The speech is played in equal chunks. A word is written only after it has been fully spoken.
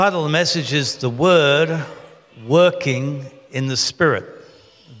Title of the message is The Word Working in the Spirit.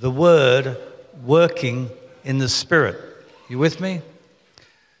 The Word Working in the Spirit. You with me?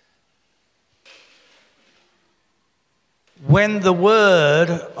 When the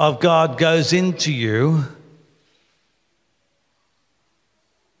Word of God goes into you,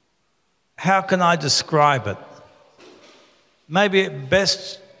 how can I describe it? Maybe it's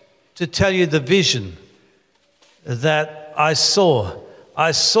best to tell you the vision that I saw.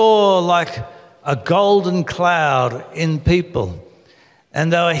 I saw like a golden cloud in people,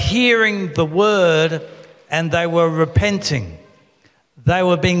 and they were hearing the word and they were repenting. They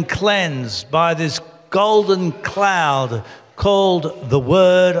were being cleansed by this golden cloud called the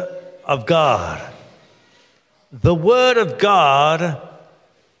Word of God. The Word of God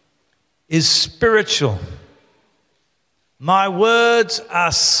is spiritual. My words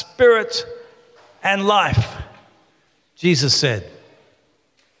are spirit and life, Jesus said.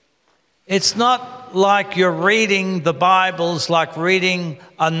 It's not like you're reading the Bibles like reading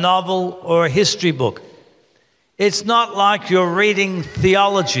a novel or a history book. It's not like you're reading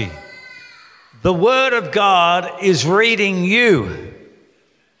theology. The Word of God is reading you.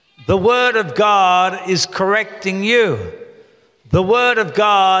 The Word of God is correcting you. The Word of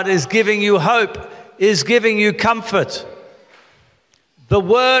God is giving you hope, is giving you comfort. The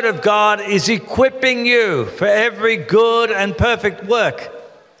Word of God is equipping you for every good and perfect work.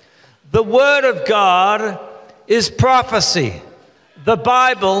 The Word of God is prophecy. The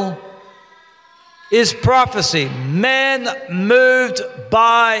Bible is prophecy. Men moved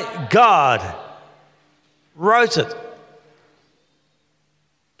by God wrote it.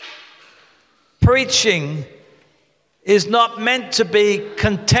 Preaching is not meant to be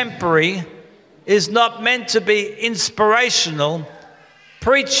contemporary, is not meant to be inspirational.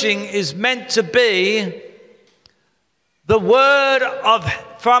 Preaching is meant to be the word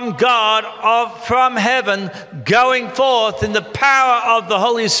from God, from heaven, going forth in the power of the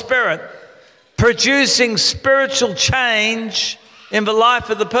Holy Spirit, producing spiritual change in the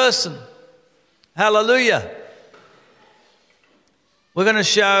life of the person. Hallelujah. We're going to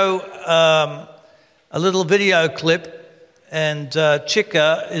show a little video clip, and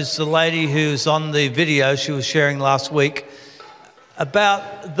Chika is the lady who's on the video she was sharing last week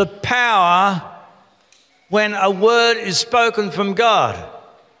about the power when a word is spoken from God.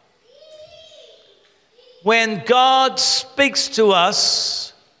 When God speaks to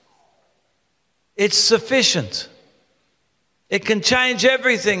us, it's sufficient. It can change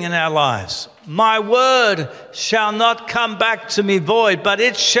everything in our lives. My word shall not come back to me void, but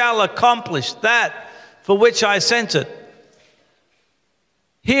it shall accomplish that for which I sent it.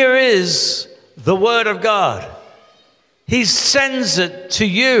 Here is the word of God. He sends it to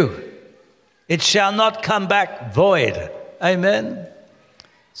you. It shall not come back void. Amen.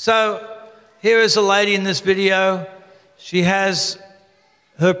 So here is a lady in this video. She has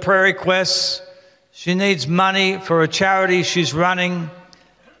her prayer requests. She needs money for a charity she's running.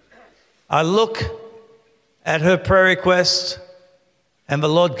 I look at her prayer request, and the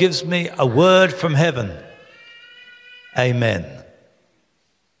Lord gives me a word from heaven. Amen.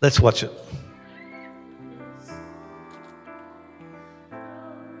 Let's watch it.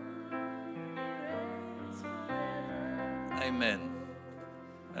 Amen.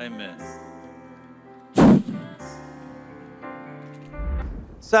 Amen.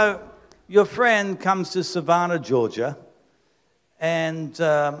 So, your friend comes to Savannah, Georgia, and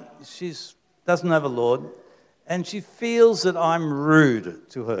she doesn't know the Lord, and she feels that I'm rude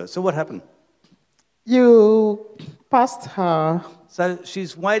to her. So what happened? You passed her. So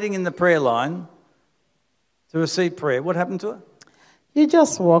she's waiting in the prayer line to receive prayer. What happened to her? You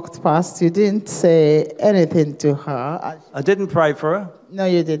just walked past. You didn't say anything to her. I didn't pray for her. No,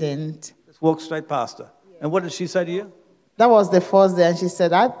 you didn't. Just walked straight past her. Yeah. And what did she say to you? That was the first day, and she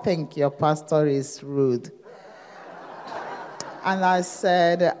said, I think your pastor is rude. And I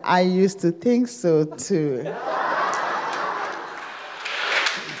said, I used to think so too.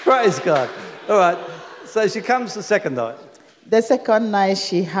 Praise God. All right. So she comes the second night. The second night,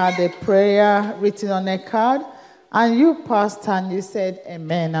 she had a prayer written on a card, and you passed and you said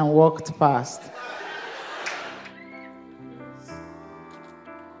amen and walked past.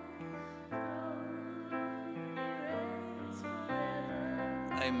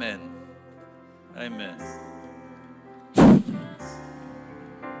 Amen. Amen.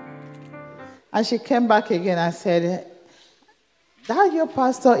 And she came back again and said, that your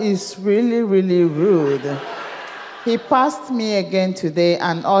pastor is really, really rude. He passed me again today,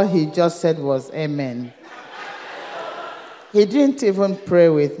 and all he just said was amen. He didn't even pray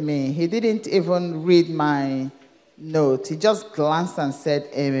with me. He didn't even read my note. He just glanced and said,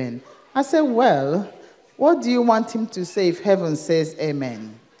 amen. I said, well, what do you want him to say if heaven says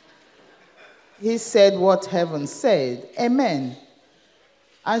amen? He said what heaven said, amen.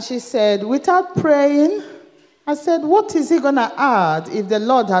 And she said, without praying? I said, what is he going to add if the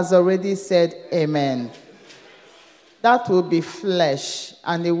Lord has already said amen? That will be flesh,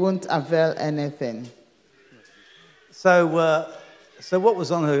 and it won't avail anything. So what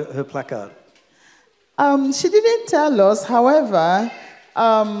was on her placard? She didn't tell us. However,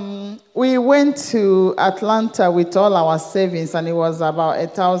 we went to Atlanta with all our savings, and it was about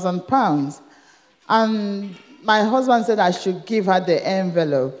 £1,000. And my husband said I should give her the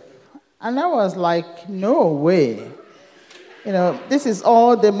envelope. And I was like, no way. You know, this is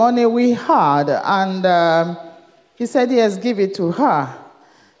all the money we had. And he said, yes, give it to her.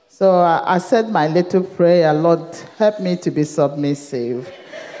 So I said my little prayer, Lord, help me to be submissive.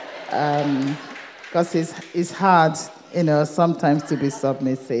 Because it's hard, you know, sometimes to be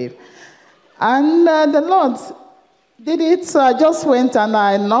submissive. And the Lord did it. So I just went and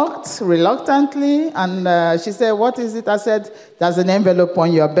I knocked reluctantly. And she said, what is it? I said, there's an envelope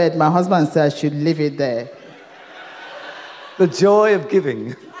on your bed. My husband said I should leave it there. The joy of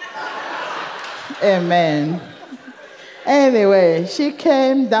giving. Amen. Anyway, she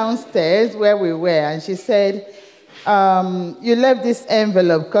came downstairs where we were, and she said, you left this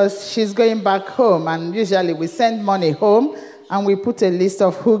envelope because she's going back home, and usually we send money home, and we put a list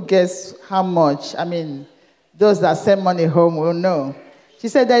of who gets how much. I mean, those that send money home will know. She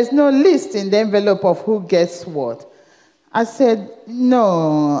said, there's no list in the envelope of who gets what. I said,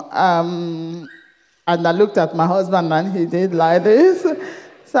 no. And I looked at my husband, and he did like this.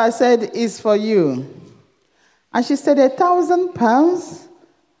 So I said, it's for you. And she said, £1,000?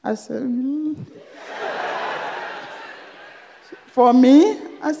 I said, For me?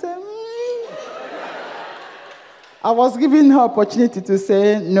 I said, I was giving her opportunity to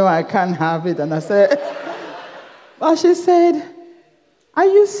say, no, I can't have it. And I said, but she said, are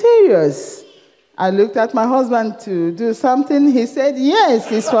you serious? I looked at my husband to do something. He said, yes,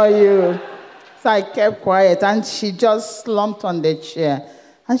 it's for you. So I kept quiet, and she just slumped on the chair.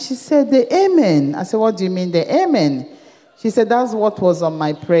 And she said, the amen. I said, what do you mean, the amen? She said, that's what was on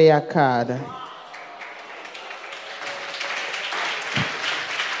my prayer card.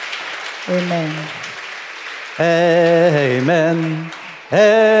 Amen. Amen.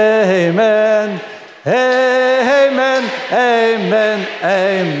 Amen. Amen. Amen.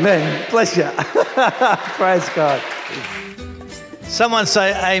 Amen. Bless you. Praise God. Someone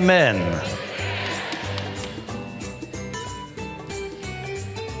say amen.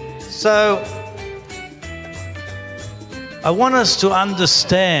 So, I want us to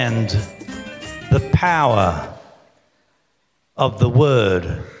understand the power of the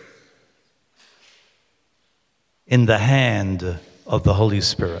word in the hand of the Holy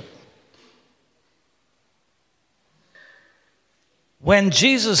Spirit. When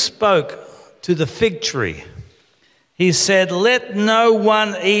Jesus spoke to the fig tree, he said, let no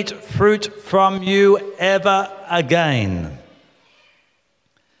one eat fruit from you ever again.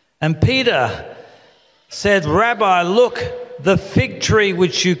 And Peter said, Rabbi, look, the fig tree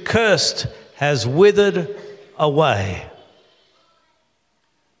which you cursed has withered away.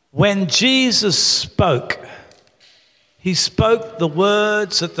 When Jesus spoke, he spoke the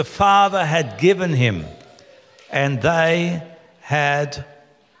words that the Father had given him, and they had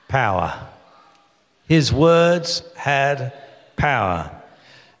power. His words had power.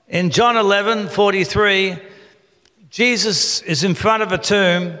 In John 11:43, Jesus is in front of a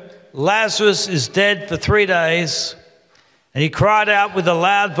tomb. Lazarus is dead for 3 days, and he cried out with a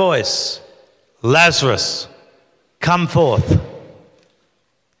loud voice, Lazarus, come forth.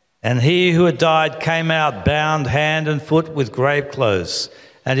 And he who had died came out bound hand and foot with grave clothes,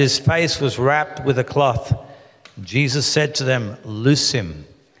 and his face was wrapped with a cloth. Jesus said to them, loose him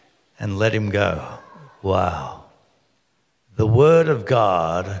and let him go. Wow. The word of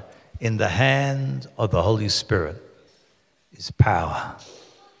God in the hand of the Holy Spirit is power.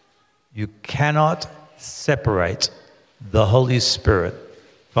 You cannot separate the Holy Spirit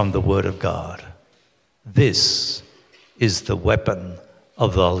from the Word of God. This is the weapon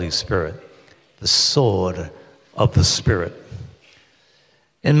of the Holy Spirit, the sword of the Spirit.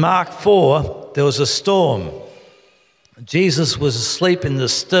 In Mark 4, there was a storm. Jesus was asleep in the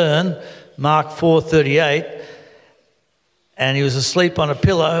stern, Mark 4:38, and he was asleep on a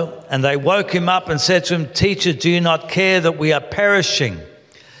pillow, and they woke him up and said to him, Teacher, do you not care that we are perishing?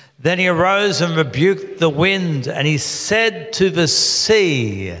 Then he arose and rebuked the wind, and he said to the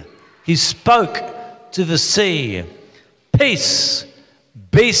sea, he spoke to the sea, peace,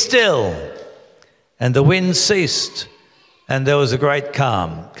 be still. and the wind ceased, and there was a great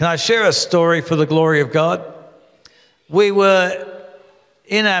calm. Can I share a story for the glory of God? We were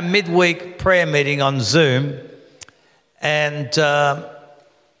in our midweek prayer meeting on Zoom, and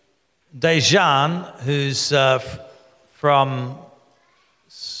Dejan, who's from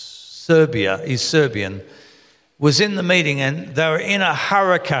Serbia, he's Serbian, was in the meeting, and they were in a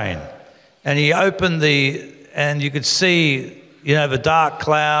hurricane. And he opened and you could see, the dark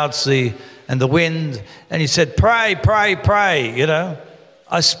clouds, and the wind. And he said, pray, pray, pray,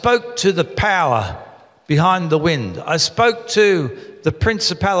 I spoke to the power behind the wind. I spoke to the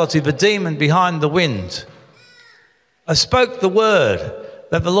principality, the demon behind the wind. I spoke the word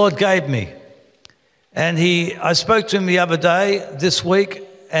that the Lord gave me. And I spoke to him the other day, this week,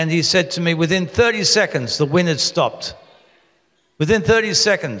 and he said to me, within 30 seconds, the wind had stopped. Within 30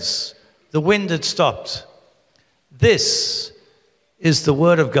 seconds, the wind had stopped. This is the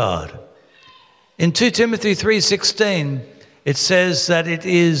word of God. In 2 Timothy 3:16, it says that it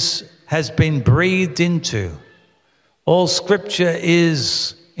has been breathed into. All scripture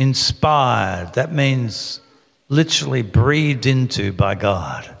is inspired. That means literally breathed into by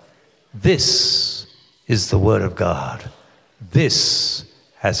God. This is the word of God. This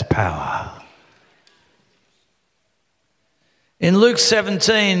has power. In Luke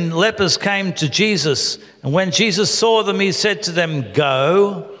 17, lepers came to Jesus, and when Jesus saw them, he said to them,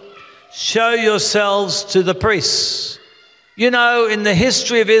 "Go, show yourselves to the priests." In the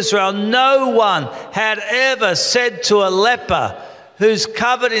history of Israel, no one had ever said to a leper who's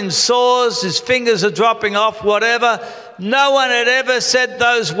covered in sores, his fingers are dropping off, whatever, no one had ever said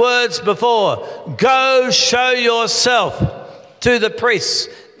those words before. Go show yourself to the priests.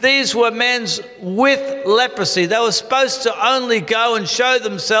 These were men with leprosy. They were supposed to only go and show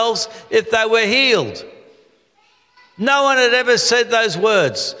themselves if they were healed. No one had ever said those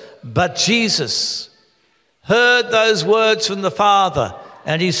words, but Jesus heard those words from the Father,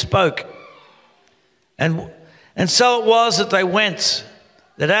 and he spoke. And so it was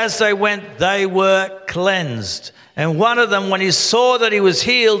that as they went, they were cleansed. And one of them, when he saw that he was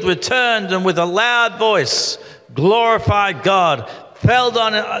healed, returned and with a loud voice glorified God, fell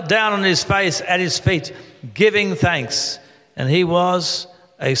down on his face at his feet, giving thanks. And he was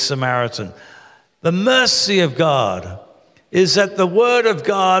a Samaritan. The mercy of God is that the word of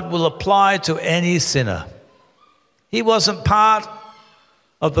God will apply to any sinner. He wasn't part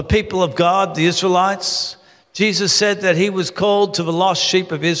of the people of God, the Israelites. Jesus said that he was called to the lost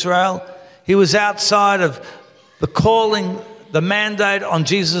sheep of Israel. He was outside of the calling, the mandate on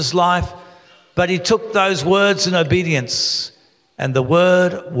Jesus' life, but he took those words in obedience, and the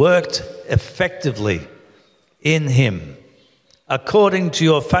word worked effectively in him. According to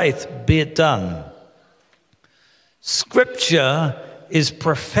your faith, be it done. Scripture is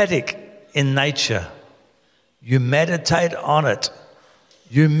prophetic in nature. You meditate on it.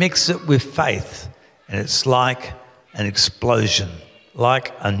 You mix it with faith, and it's like an explosion,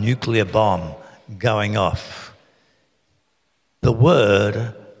 like a nuclear bomb going off. The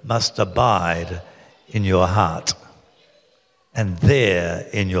word must abide in your heart, and there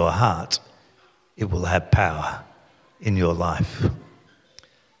in your heart it will have power in your life.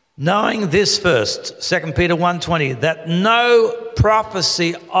 Knowing this first, 2 Peter 1:20, that no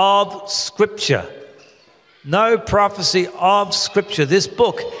prophecy of Scripture, this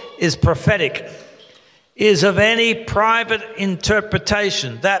book is prophetic, is of any private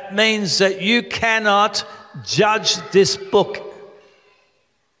interpretation. That means that you cannot judge this book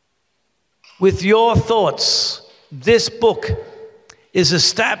with your thoughts. This book is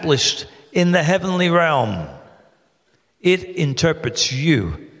established in the heavenly realm. It interprets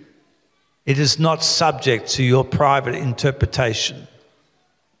you. It is not subject to your private interpretation.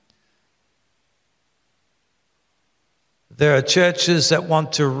 There are churches that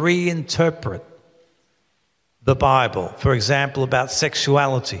want to reinterpret the Bible, for example, about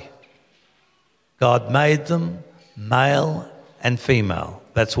sexuality. God made them male and female.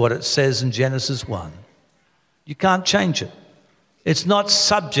 That's what it says in Genesis 1. You can't change it. It's not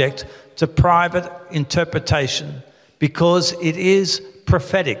subject to private interpretation because it is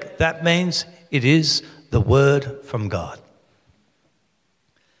prophetic. That means it is the word from God.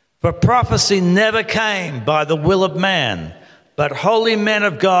 For prophecy never came by the will of man, but holy men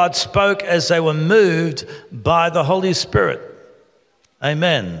of God spoke as they were moved by the Holy Spirit.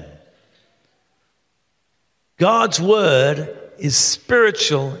 Amen. God's word is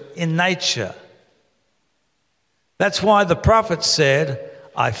spiritual in nature. That's why the prophet said,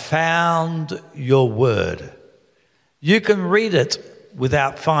 I found your word. You can read it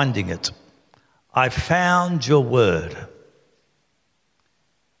without finding it. I found your word.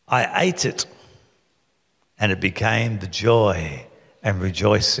 I ate it. and it became the joy and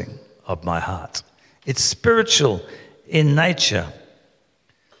rejoicing of my heart. It's spiritual in nature.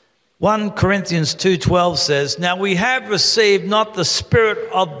 1 Corinthians 2:12 says, "Now we have received not the spirit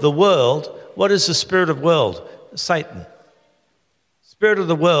of the world." What is the spirit of the world? Satan. Spirit of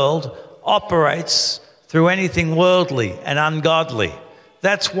the world operates through anything worldly and ungodly.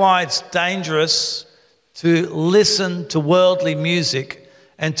 That's why it's dangerous to listen to worldly music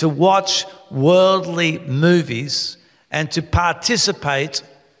and to watch worldly movies and to participate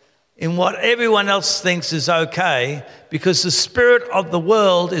in what everyone else thinks is okay, because the spirit of the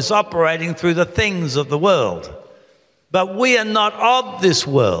world is operating through the things of the world. But we are not of this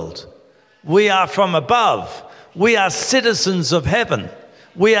world. We are from above. We are citizens of heaven.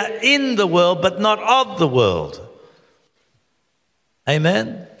 We are in the world, but not of the world.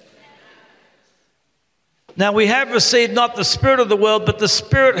 Amen? Now we have received not the spirit of the world, but the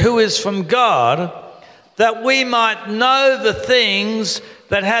Spirit who is from God, that we might know the things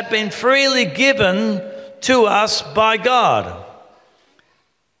that have been freely given to us by God.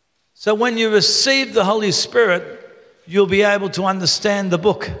 So when you receive the Holy Spirit, you'll be able to understand the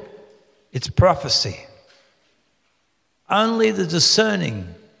book. It's prophecy. Only the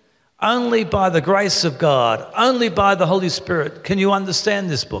discerning, only by the grace of God, only by the Holy Spirit can you understand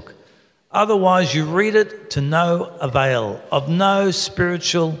this book. Otherwise, you read it to no avail, of no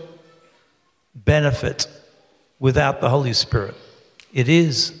spiritual benefit without the Holy Spirit. It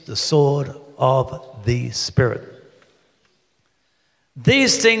is the sword of the Spirit.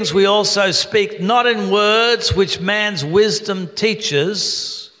 These things we also speak, not in words which man's wisdom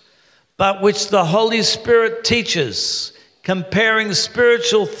teaches, but which the Holy Spirit teaches, comparing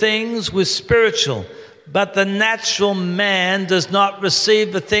spiritual things with spiritual. But the natural man does not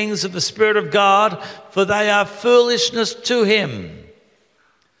receive the things of the Spirit of God, for they are foolishness to him.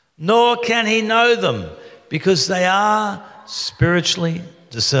 Nor can he know them, because they are spiritually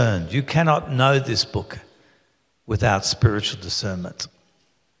discerned. You cannot know this book without spiritual discernment,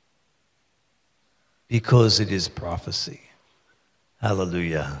 because it is prophecy.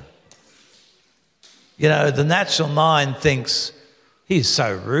 Hallelujah. You know, the natural mind thinks, he's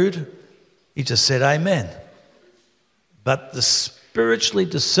so rude. He just said amen. But the spiritually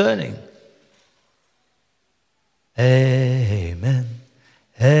discerning, amen,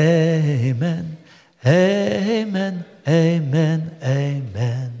 amen, amen, amen,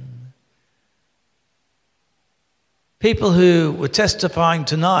 amen. People who were testifying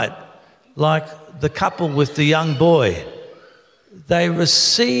tonight, like the couple with the young boy, they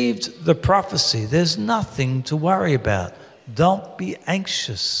received the prophecy. There's nothing to worry about. Don't be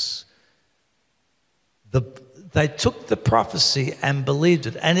anxious. They took the prophecy and believed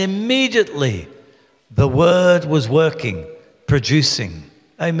it, and immediately the word was working, producing.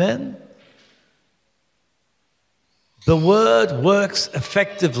 Amen? The word works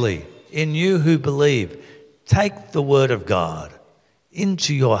effectively in you who believe. Take the word of God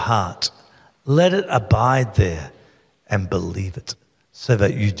into your heart. Let it abide there and believe it, so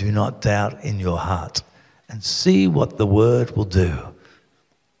that you do not doubt in your heart, and see what the word will do.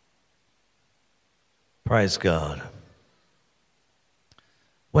 Praise God.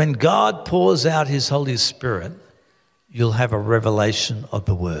 When God pours out his Holy Spirit, you'll have a revelation of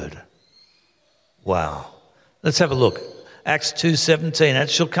the word. Wow. Let's have a look. Acts 2:17. "It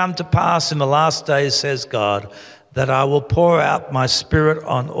shall come to pass in the last days, says God, that I will pour out my Spirit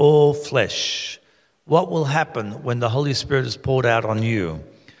on all flesh." What will happen when the Holy Spirit is poured out on you?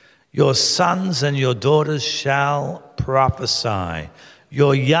 "Your sons and your daughters shall prophesy.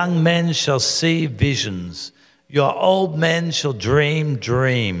 Your young men shall see visions. Your old men shall dream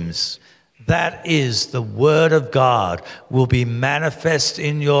dreams." That is, the word of God will be manifest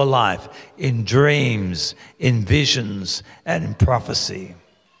in your life, in dreams, in visions, and in prophecy.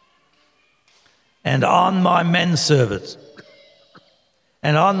 "And on my men servants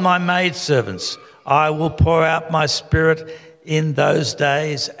and on my maidservants I will pour out my Spirit in those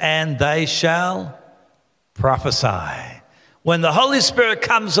days, and they shall prophesy." When the Holy Spirit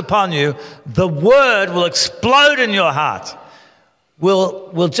comes upon you, the word will explode in your heart,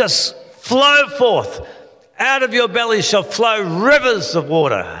 will just flow forth. Out of your belly shall flow rivers of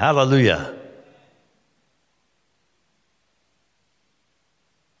water. Hallelujah.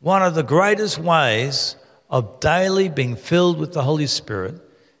 One of the greatest ways of daily being filled with the Holy Spirit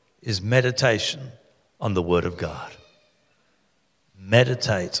is meditation on the Word of God.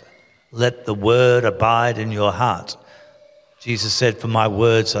 Meditate. Let the Word abide in your heart. Jesus said, "For my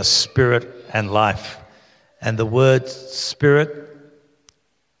words are spirit and life." And the word spirit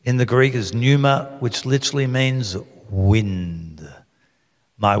in the Greek is pneuma, which literally means wind.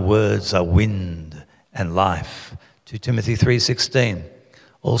 My words are wind and life. 2 Timothy 3:16.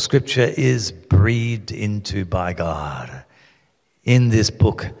 All scripture is breathed into by God. In this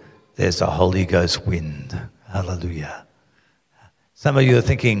book, there's a Holy Ghost wind. Hallelujah. Some of you are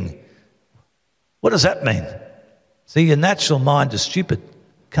thinking, what does that mean? See, your natural mind is stupid,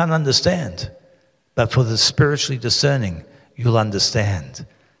 can't understand. But for the spiritually discerning, you'll understand.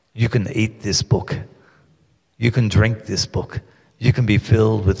 You can eat this book. You can drink this book. You can be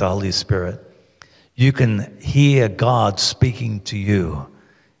filled with the Holy Spirit. You can hear God speaking to you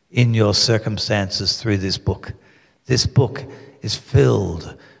in your circumstances through this book. This book is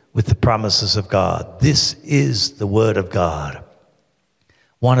filled with the promises of God. This is the Word of God.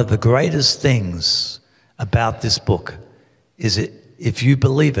 One of the greatest things about this book is if you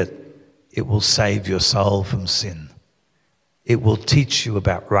believe it, it will save your soul from sin. It will teach you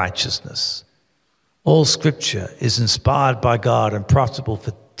about righteousness. All scripture is inspired by God and profitable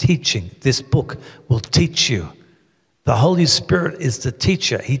for teaching. This book will teach you. The Holy Spirit is the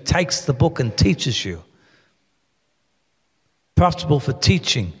teacher. He takes the book and teaches you. Profitable for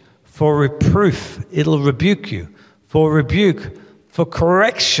teaching, for reproof, it'll rebuke you. For rebuke, for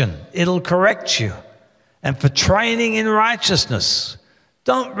correction, it'll correct you. And for training in righteousness.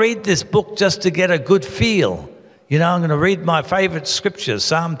 Don't read this book just to get a good feel. You know, I'm going to read my favorite scripture,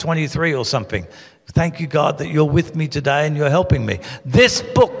 Psalm 23 or something. Thank you, God, that you're with me today and you're helping me. This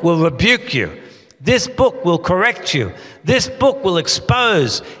book will rebuke you. This book will correct you. This book will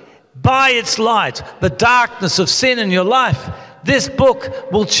expose by its light the darkness of sin in your life. This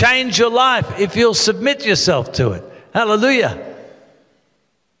book will change your life if you'll submit yourself to it. Hallelujah.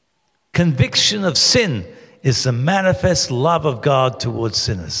 Conviction of sin is the manifest love of God towards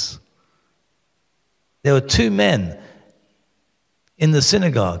sinners. There were two men in the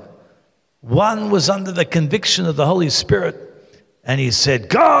synagogue. One was under the conviction of the Holy Spirit, and he said,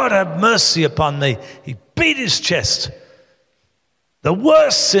 God, have mercy upon me. He beat his chest. The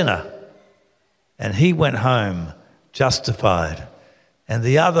worst sinner. And he went home justified. And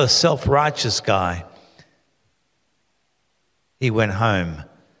the other self-righteous guy, he went home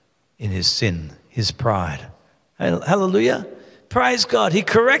in his sin, his pride. Hallelujah. Praise God. He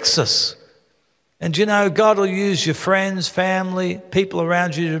corrects us. And you know, God will use your friends, family, people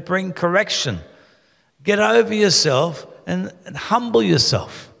around you to bring correction. Get over yourself and humble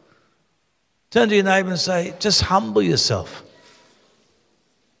yourself. Turn to your neighbor and say, just humble yourself.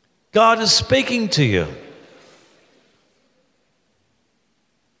 God is speaking to you.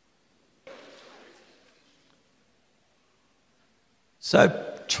 So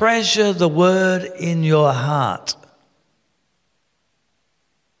treasure the word in your heart.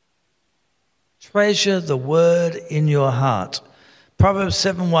 Treasure the word in your heart. Proverbs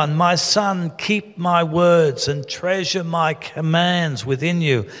 7:1, my son, keep my words and treasure my commands within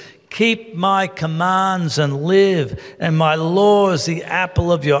you. Keep my commands and live, and my law is the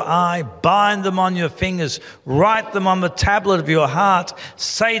apple of your eye. Bind them on your fingers. Write them on the tablet of your heart.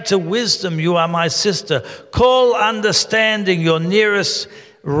 Say to wisdom, you are my sister. Call understanding your nearest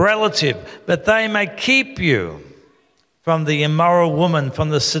relative, that they may keep you from the immoral woman, from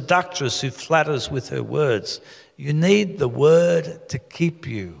the seductress who flatters with her words. You need the word to keep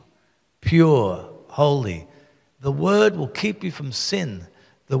you pure, holy. The word will keep you from sin.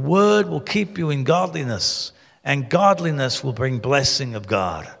 The word will keep you in godliness, and godliness will bring blessing of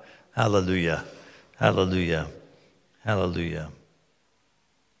God. Hallelujah, hallelujah, hallelujah.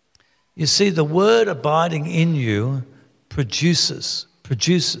 You see, the word abiding in you produces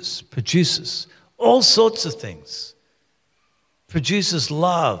all sorts of things. Produces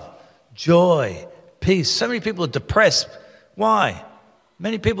love, joy, peace. So many people are depressed. Why?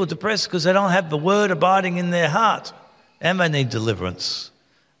 Many people are depressed because they don't have the word abiding in their heart, and they need deliverance.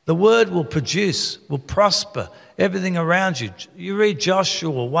 The word will produce, will prosper everything around you. You read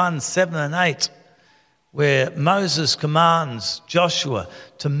Joshua 1:7 and 8, where Moses commands Joshua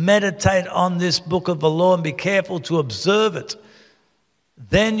to meditate on this book of the law and be careful to observe it.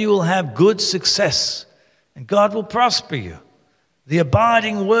 Then you will have good success, and God will prosper you. The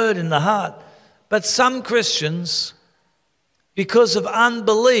abiding word in the heart. But some Christians, because of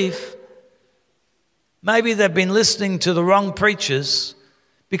unbelief, maybe they've been listening to the wrong preachers.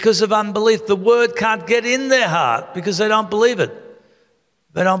 Because of unbelief, the word can't get in their heart because they don't believe it.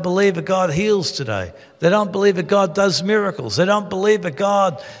 They don't believe that God heals today. They don't believe that God does miracles. They don't believe that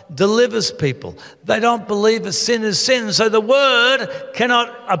God delivers people. They don't believe that sin is sin. So the word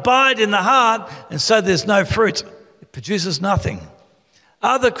cannot abide in the heart, and so there's no fruit. It produces nothing.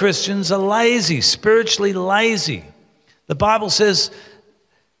 Other Christians are lazy, spiritually lazy. The Bible says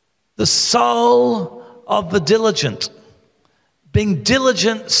the soul of the diligent, being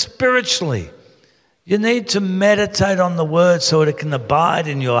diligent spiritually. You need to meditate on the word so it can abide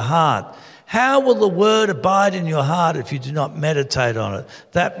in your heart. How will the word abide in your heart if you do not meditate on it?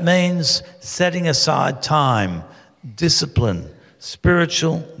 That means setting aside time, discipline,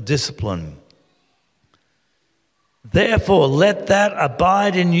 spiritual discipline. Therefore, let that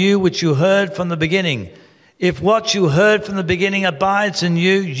abide in you which you heard from the beginning. If what you heard from the beginning abides in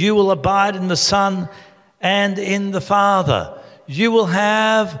you, you will abide in the Son and in the Father. You will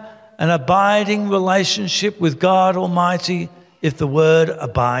have an abiding relationship with God Almighty if the word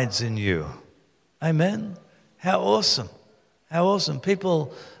abides in you. Amen. How awesome. How awesome.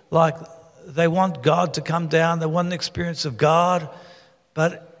 People they want God to come down. They want an experience of God.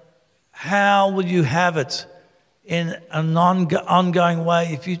 But how will you have it in an ongoing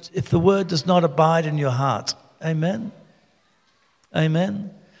way if the word does not abide in your heart? Amen.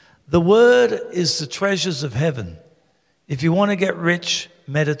 Amen. The word is the treasures of heaven. If you want to get rich,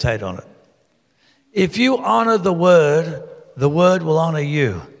 meditate on it. If you honor the word will honor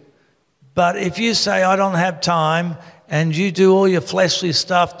you. But if you say, I don't have time, and you do all your fleshly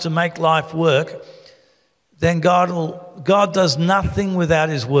stuff to make life work, then God does nothing without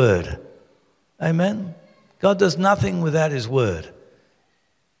his word. Amen? God does nothing without his word.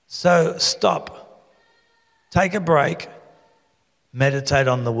 So stop. Take a break. Meditate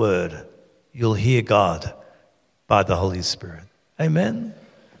on the word. You'll hear God by the Holy Spirit. Amen?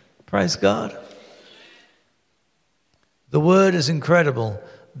 Praise God. The word is incredible.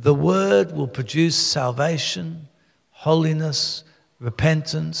 The word will produce salvation, holiness,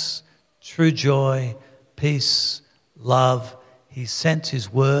 repentance, true joy, peace, love. He sent his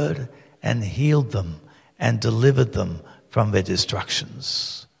word and healed them and delivered them from their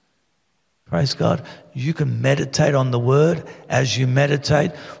destructions. Praise God. You can meditate on the word. As you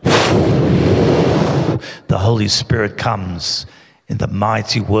meditate, the Holy Spirit comes in the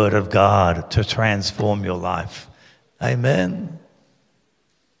mighty word of God to transform your life. Amen.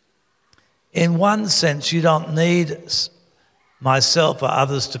 In one sense, you don't need myself or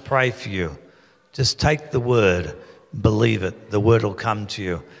others to pray for you. Just take the word, believe it. The word will come to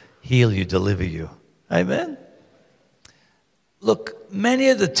you, heal you, deliver you. Amen. Look, many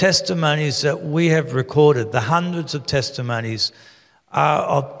of the testimonies that we have recorded, the hundreds of testimonies, are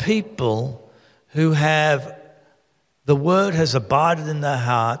of people who have, the word has abided in their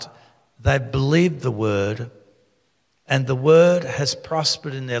heart, they've believed the word, and the word has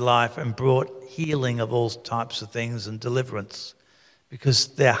prospered in their life and brought healing of all types of things and deliverance because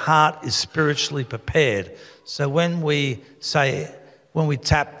their heart is spiritually prepared. So when we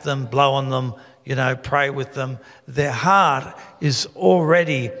tap them, blow on them, pray with them, their heart is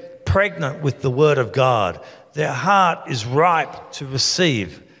already pregnant with the word of God. Their heart is ripe to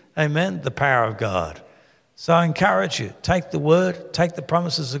receive, amen, the power of God. So I encourage you, take the word, take the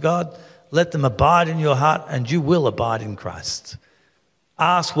promises of God, let them abide in your heart, and you will abide in Christ.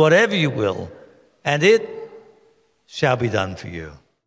 Ask whatever you will, and it shall be done for you.